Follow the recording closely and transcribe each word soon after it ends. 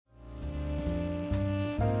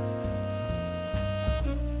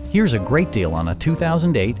Here's a great deal on a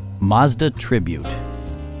 2008 Mazda Tribute.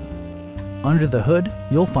 Under the hood,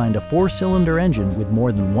 you'll find a 4-cylinder engine with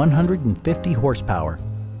more than 150 horsepower,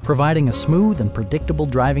 providing a smooth and predictable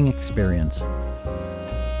driving experience.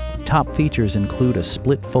 Top features include a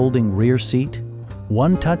split folding rear seat,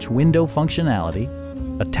 one-touch window functionality,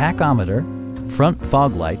 a tachometer, front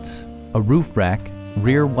fog lights, a roof rack,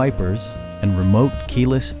 rear wipers, and remote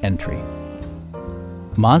keyless entry.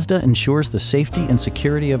 Mazda ensures the safety and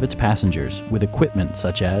security of its passengers with equipment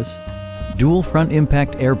such as dual front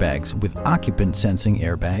impact airbags with occupant sensing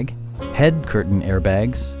airbag, head curtain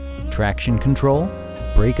airbags, traction control,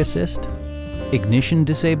 brake assist, ignition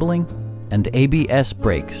disabling, and ABS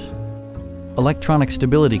brakes. Electronic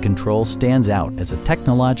stability control stands out as a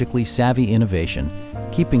technologically savvy innovation,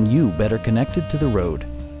 keeping you better connected to the road.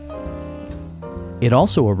 It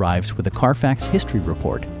also arrives with a Carfax history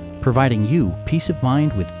report, providing you peace of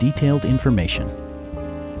mind with detailed information.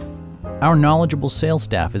 Our knowledgeable sales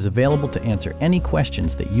staff is available to answer any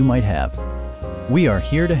questions that you might have. We are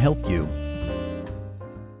here to help you.